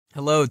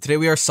Hello, today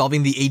we are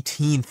solving the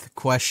 18th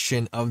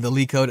question of the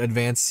LeetCode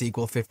Advanced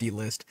SQL 50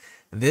 list.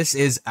 This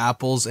is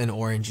apples and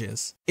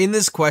oranges. In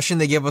this question,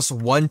 they give us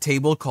one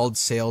table called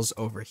sales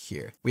over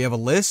here. We have a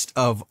list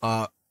of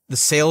the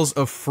sales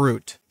of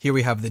fruit. Here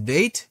we have the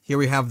date, here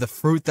we have the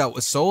fruit that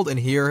was sold, and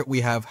here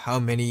we have how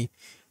many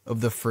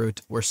of the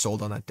fruit were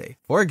sold on that day.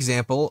 For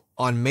example,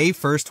 on May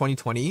 1st,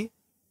 2020,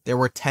 there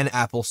were 10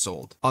 apples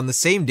sold. On the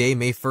same day,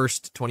 May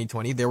 1st,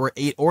 2020, there were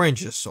 8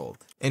 oranges sold.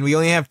 And we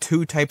only have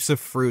 2 types of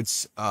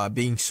fruits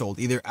being sold,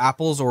 either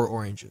apples or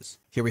oranges.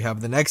 Here we have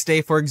the next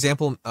day, for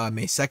example,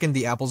 May 2nd,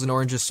 the apples and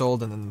oranges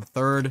sold, and then the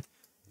 3rd,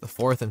 the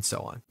 4th, and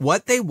so on.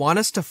 What they want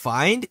us to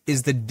find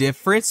is the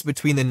difference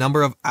between the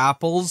number of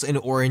apples and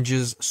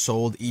oranges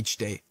sold each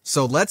day.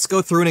 So let's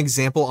go through an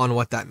example on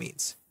what that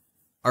means.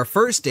 Our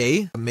first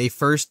day, May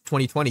 1st,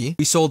 2020,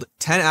 we sold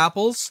 10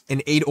 apples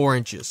and 8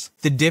 oranges.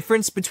 The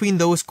difference between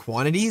those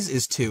quantities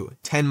is 2.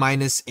 10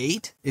 minus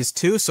 8 is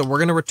 2, so we're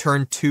going to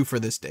return 2 for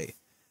this day.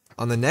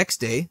 On the next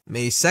day,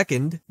 May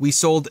 2nd, we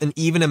sold an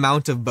even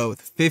amount of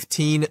both,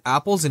 15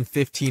 apples and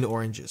 15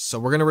 oranges. So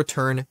we're going to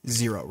return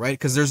 0, right?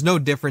 Because there's no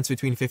difference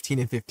between 15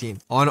 and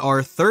 15. On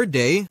our third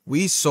day,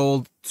 we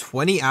sold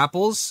 20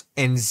 apples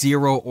and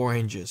 0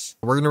 oranges.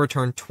 We're going to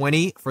return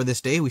 20 for this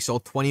day. We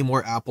sold 20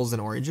 more apples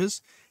and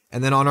oranges.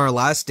 And then on our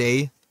last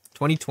day,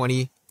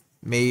 2020,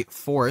 May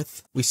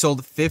 4th, we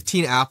sold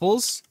 15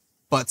 apples,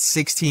 but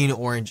 16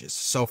 oranges.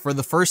 So for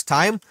the first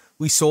time,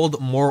 we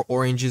sold more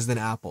oranges than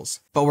apples.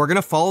 But we're going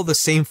to follow the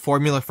same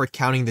formula for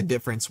counting the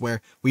difference,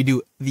 where we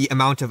do the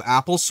amount of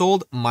apples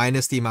sold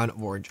minus the amount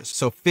of oranges.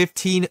 So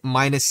 15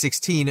 minus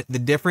 16, the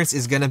difference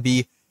is going to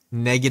be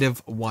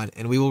 -1,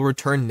 and we will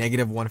return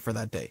 -1 for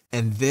that day.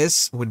 And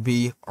this would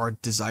be our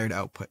desired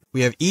output.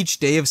 We have each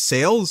day of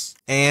sales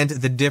and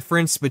the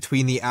difference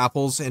between the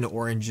apples and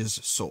oranges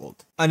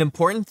sold. An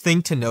important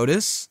thing to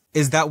notice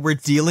is that we're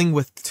dealing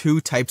with 2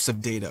 types of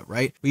data,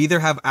 right? We either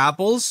have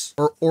apples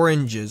or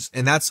oranges,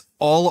 and that's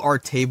all our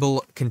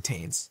table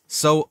contains.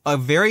 So a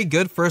very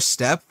good first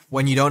step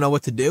when you don't know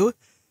what to do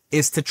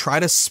is to try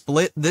to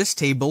split this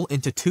table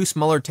into 2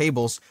 smaller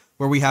tables,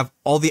 where we have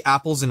all the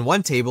apples in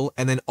one table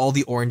and then all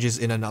the oranges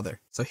in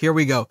another. So here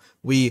we go.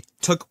 We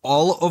took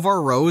all of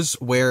our rows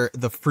where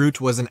the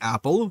fruit was an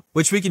apple,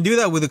 which we can do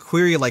that with a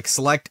query like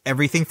select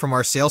everything from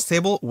our sales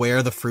table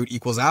where the fruit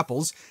equals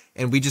apples,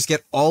 and we just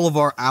get all of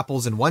our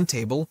apples in one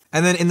table.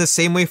 And then in the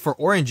same way for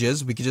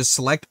oranges, we could just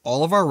select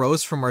all of our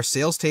rows from our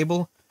sales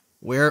table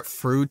where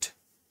fruit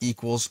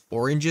equals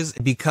oranges.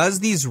 Because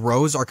these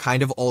rows are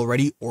kind of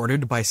already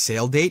ordered by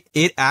sale date,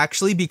 it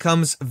actually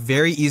becomes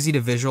very easy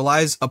to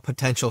visualize a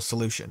potential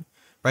solution,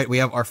 right? We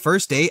have our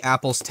first day,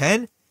 apples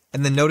 10,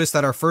 and then notice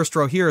that our first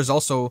row here is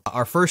also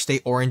our first day,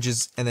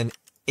 oranges, and then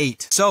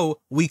 8. So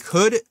we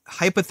could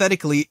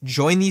hypothetically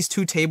join these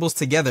 2 tables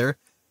together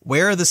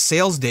where the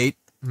sales date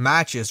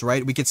matches,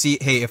 right? We could see,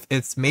 hey, if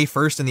it's May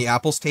 1st in the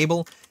apples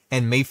table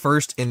and May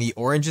 1st in the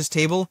oranges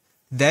table,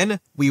 then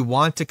we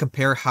want to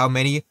compare how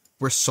many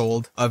were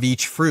sold of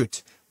each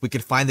fruit. We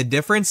could find the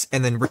difference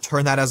and then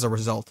return that as a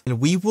result. And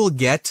we will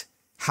get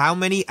how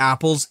many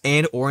apples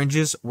and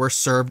oranges were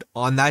served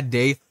on that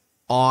day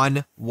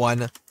on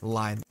one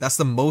line. That's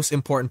the most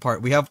important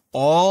part. We have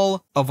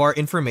all of our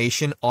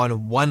information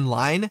on one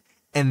line,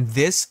 and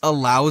this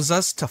allows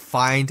us to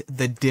find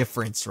the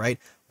difference, right?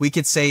 We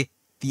could say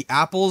the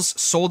apples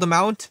sold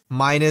amount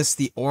minus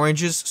the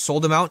oranges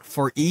sold amount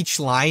for each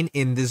line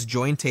in this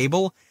join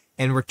table,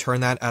 and return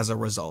that as a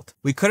result.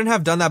 We couldn't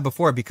have done that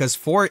before because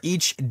for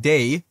each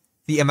day,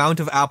 the amount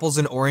of apples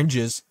and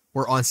oranges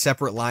were on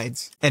separate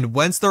lines. And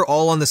once they're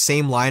all on the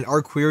same line,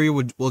 our query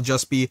will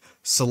just be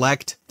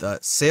select the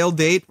sale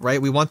date,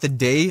 right? We want the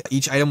day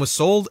each item was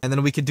sold, and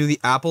then we could do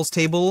the apples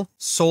table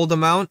sold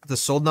amount, the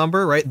sold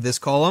number, right? This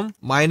column,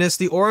 minus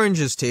the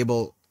oranges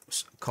table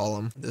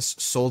column, this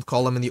sold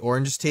column in the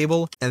oranges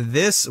table, and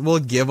this will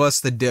give us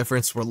the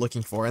difference we're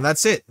looking for. And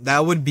that's it.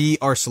 That would be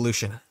our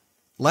solution.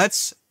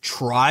 Let's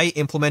try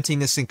implementing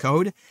this in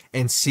code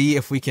and see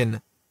if we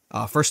can,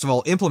 first of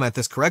all, implement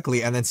this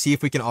correctly and then see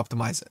if we can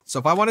optimize it. So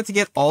if I wanted to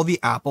get all the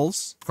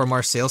apples from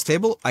our sales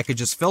table, I could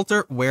just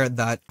filter where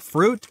that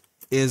fruit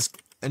is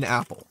an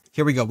apple.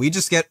 Here we go. We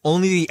just get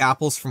only the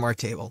apples from our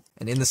table.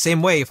 And in the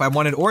same way, if I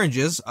wanted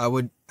oranges, I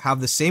would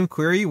have the same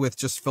query with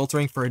just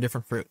filtering for a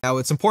different fruit. Now,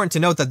 it's important to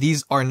note that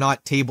these are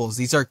not tables.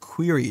 These are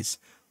queries.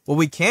 What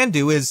we can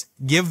do is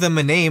give them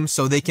a name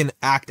so they can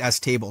act as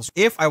tables.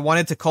 If I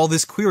wanted to call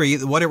this query,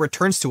 what it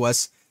returns to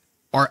us,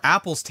 our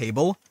apples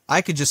table,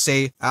 I could just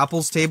say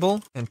apples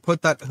table and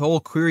put that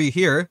whole query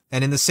here.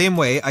 And in the same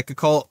way, I could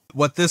call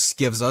what this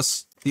gives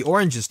us the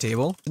oranges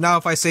table. Now,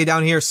 if I say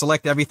down here,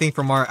 select everything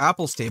from our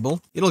apples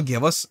table, it'll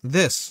give us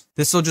this.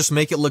 This will just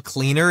make it look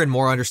cleaner and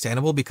more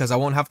understandable because I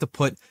won't have to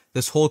put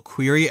this whole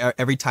query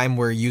every time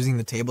we're using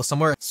the table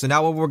somewhere. So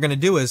now what we're going to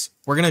do is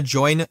we're going to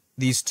join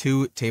these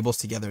 2 tables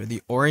together,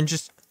 the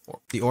oranges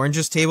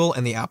table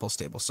and the apples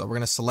table. So we're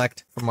going to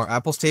select from our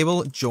apples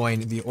table,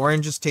 join the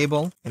oranges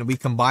table, and we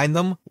combine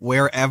them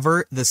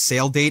wherever the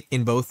sale date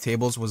in both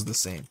tables was the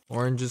same.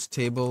 Oranges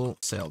table,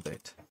 sale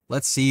date.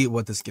 Let's see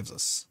what this gives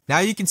us. Now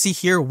you can see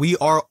here, we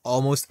are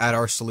almost at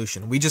our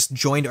solution. We just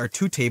joined our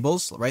two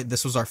tables, right?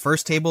 This was our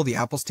first table, the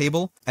apples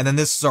table. And then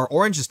this is our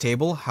oranges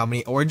table, how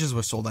many oranges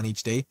were sold on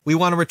each day. We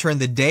want to return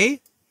the day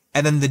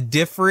and then the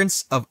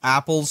difference of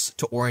apples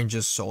to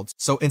oranges sold.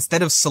 So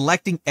instead of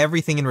selecting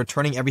everything and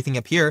returning everything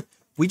up here,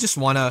 we just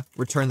want to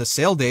return the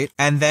sale date.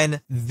 And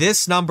then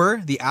this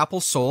number, the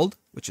apples sold,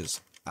 which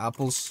is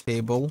apples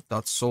table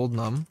dot sold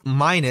num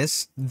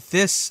minus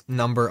this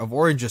number of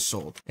oranges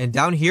sold. And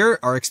down here,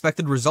 our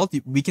expected result,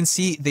 we can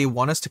see they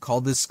want us to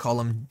call this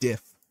column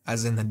diff,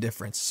 as in the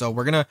difference. So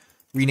we're going to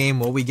rename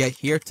what we get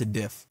here to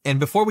diff. And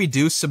before we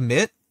do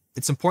submit,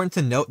 it's important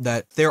to note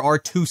that there are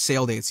two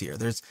sale dates here.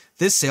 There's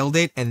this sale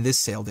date and this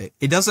sale date.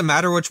 It doesn't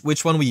matter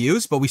which one we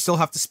use, but we still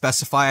have to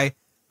specify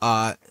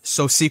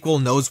so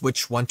SQL knows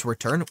which one to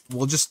return.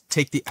 We'll just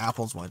take the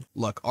apples one.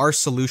 Look, our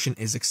solution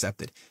is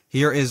accepted.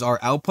 Here is our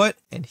output,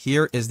 and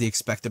here is the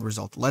expected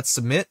result. Let's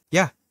submit.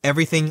 Yeah,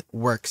 everything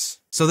works.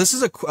 So this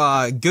is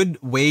a good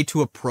way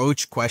to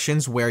approach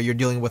questions where you're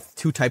dealing with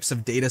two types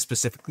of data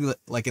specifically,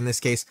 like in this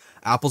case,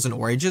 apples and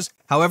oranges.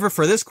 However,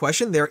 for this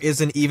question, there is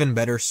an even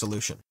better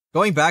solution.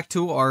 Going back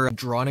to our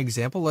drawn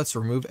example, let's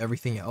remove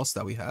everything else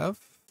that we have.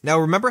 Now,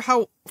 remember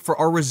how for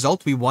our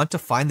result, we want to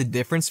find the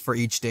difference for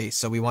each day.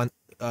 So we want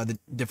the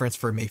difference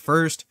for May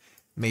 1st,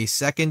 May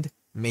 2nd,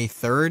 May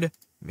 3rd,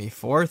 May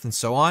 4th, and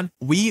so on.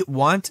 We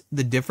want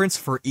the difference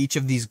for each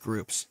of these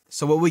groups.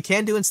 So what we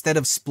can do instead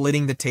of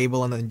splitting the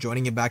table and then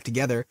joining it back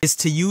together is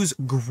to use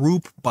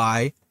group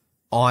by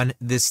on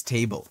this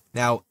table.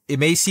 Now, it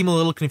may seem a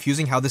little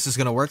confusing how this is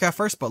going to work at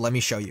first, but let me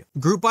show you.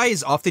 Group by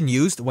is often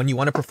used when you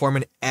want to perform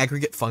an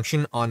aggregate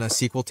function on a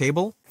SQL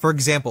table. For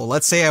example,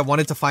 let's say I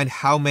wanted to find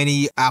how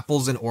many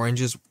apples and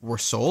oranges were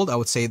sold. I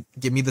would say,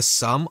 give me the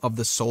sum of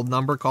the sold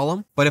number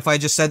column. But if I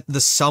just said the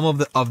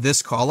sum of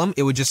this column,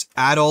 it would just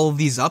add all of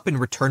these up and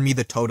return me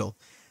the total.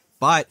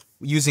 But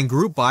using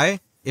group by,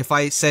 if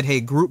I said,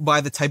 hey, group by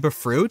the type of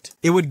fruit,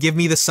 it would give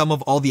me the sum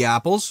of all the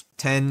apples,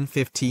 10,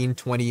 15,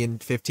 20,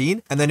 and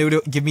 15. And then it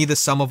would give me the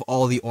sum of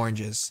all the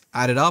oranges.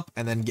 Add it up,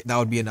 and then that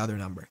would be another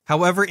number.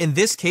 However, in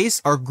this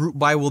case, our group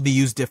by will be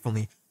used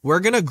differently. We're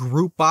going to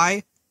group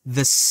by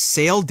the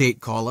sale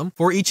date column.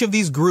 For each of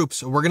these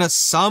groups, we're going to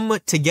sum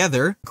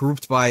together,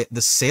 grouped by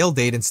the sale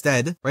date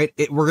instead, right?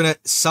 We're going to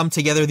sum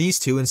together these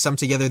two, and sum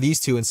together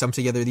these two, and sum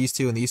together these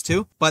two, and these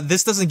two. But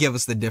this doesn't give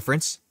us the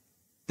difference.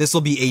 This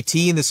will be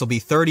 18, this will be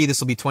 30, this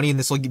will be 20, and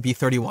this will be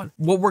 31.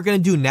 What we're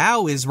going to do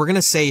now is we're going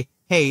to say,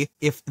 hey,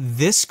 if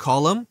this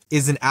column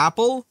is an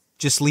apple,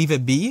 just leave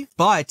it be.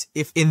 But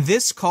if in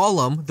this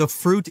column, the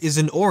fruit is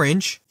an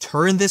orange,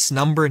 turn this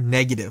number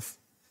negative.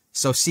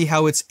 So see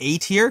how it's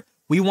 8 here?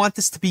 We want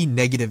this to be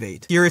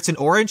 -8. Here it's an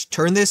orange,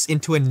 turn this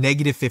into a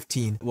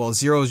 -15. Well,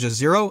 0 is just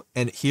 0,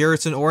 and here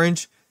it's an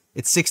orange.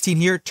 It's 16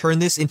 here, turn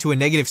this into a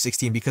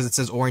 -16 because it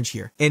says orange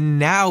here. And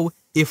now,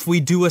 if we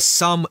do a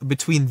sum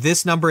between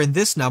this number and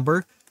this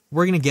number,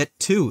 we're going to get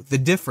 2, the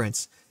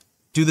difference.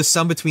 Do the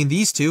sum between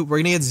these two, we're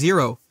going to get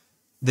 0,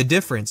 the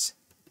difference.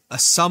 A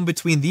sum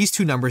between these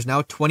two numbers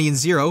now, 20 and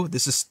 0,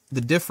 this is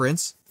the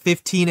difference.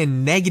 15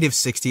 and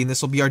 -16,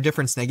 this will be our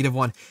difference,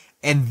 -1.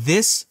 And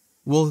this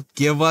will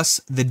give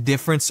us the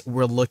difference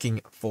we're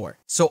looking for.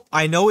 So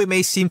I know it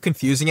may seem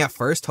confusing at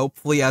first.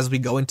 Hopefully, as we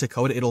go into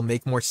code, it'll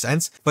make more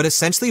sense. But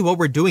essentially what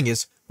we're doing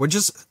is we're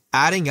just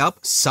adding up,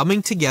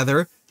 summing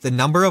together the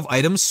number of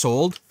items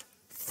sold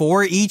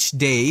for each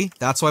day.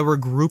 That's why we're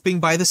grouping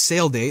by the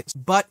sale date.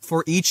 But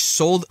for each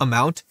sold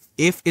amount,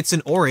 if it's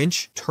an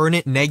orange, turn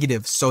it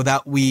negative so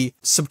that we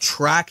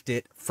subtract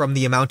it from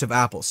the amount of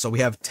apples. So we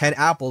have 10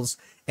 apples,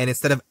 and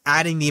instead of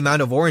adding the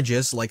amount of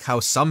oranges, like how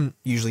sum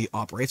usually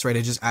operates, right?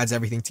 It just adds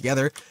everything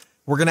together.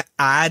 We're going to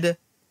add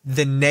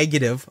the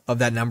negative of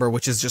that number,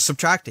 which is just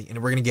subtracting, and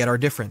we're going to get our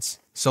difference.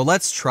 So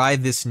let's try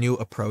this new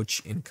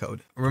approach in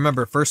code.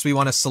 Remember, first we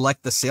want to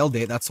select the sale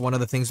date. That's one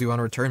of the things we want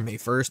to return, May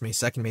 1st, May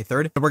 2nd, May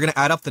 3rd. And we're going to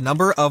add up the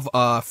number of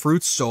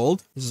fruits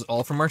sold. This is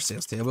all from our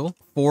sales table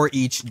for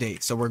each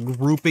date. So we're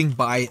grouping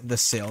by the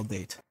sale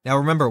date. Now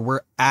remember,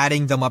 we're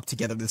adding them up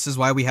together. This is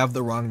why we have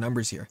the wrong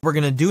numbers here. What we're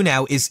going to do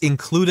now is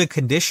include a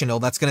conditional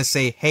that's going to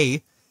say,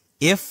 hey,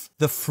 if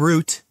the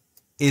fruit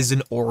is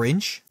an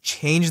orange,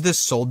 change the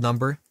sold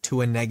number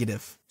to a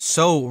negative.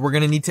 So we're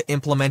going to need to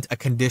implement a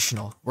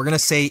conditional. We're going to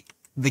say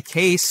the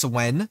case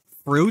when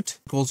fruit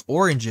equals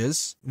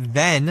oranges,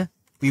 then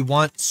we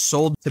want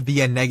sold to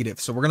be a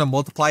negative. So we're going to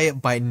multiply it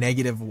by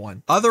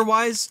 -1.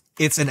 Otherwise,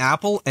 it's an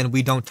apple and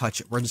we don't touch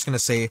it. We're just going to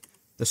say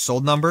the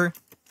sold number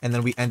and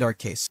then we end our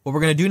case. What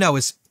we're going to do now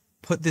is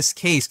put this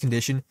case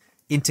condition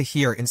into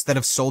here instead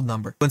of sold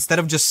number. So instead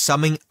of just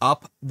summing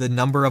up the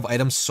number of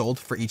items sold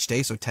for each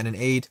day, so 10 and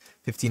 8,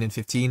 15 and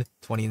 15,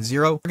 20 and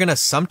 0, we're going to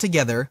sum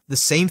together the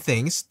same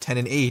things, 10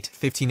 and 8,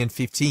 15 and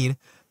 15,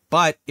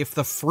 but if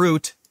the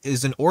fruit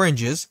is in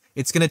oranges,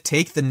 it's going to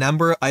take the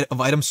number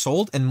of items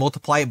sold and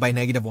multiply it by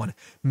 -1,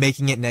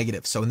 making it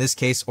negative. So in this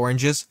case,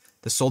 oranges,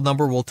 the sold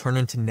number will turn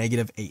into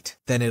 -8.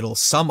 Then it'll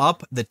sum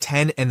up the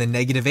 10 and the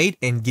 -8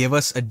 and give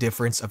us a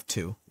difference of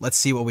 2. Let's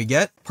see what we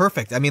get.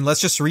 Perfect. I mean,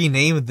 let's just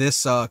rename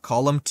this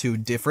column to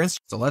difference.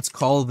 So let's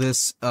call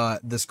this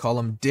this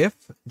column diff,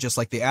 just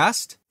like they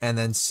asked, and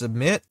then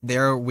submit.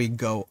 There we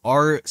go.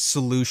 Our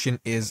solution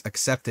is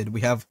accepted.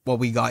 We have what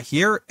we got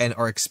here and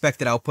our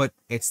expected output.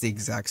 It's the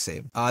exact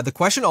same. The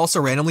question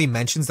also randomly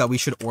mentions that we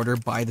should order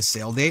by the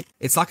sale date.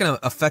 It's not going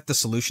to affect the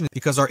solution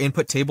because our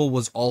input table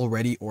was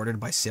already ordered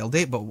by sale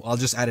date, but I'll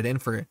just add it in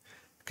for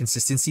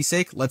consistency's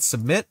sake. Let's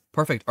submit.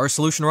 Perfect. Our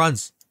solution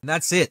runs. And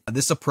that's it.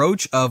 This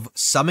approach of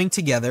summing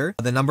together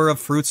the number of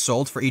fruits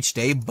sold for each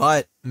day,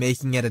 but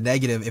making it a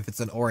negative if it's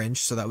an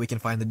orange so that we can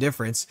find the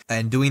difference,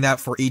 and doing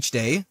that for each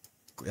day.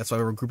 That's why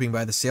we're grouping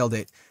by the sale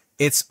date.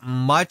 It's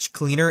much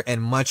cleaner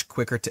and much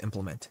quicker to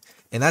implement.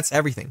 And that's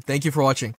everything. Thank you for watching.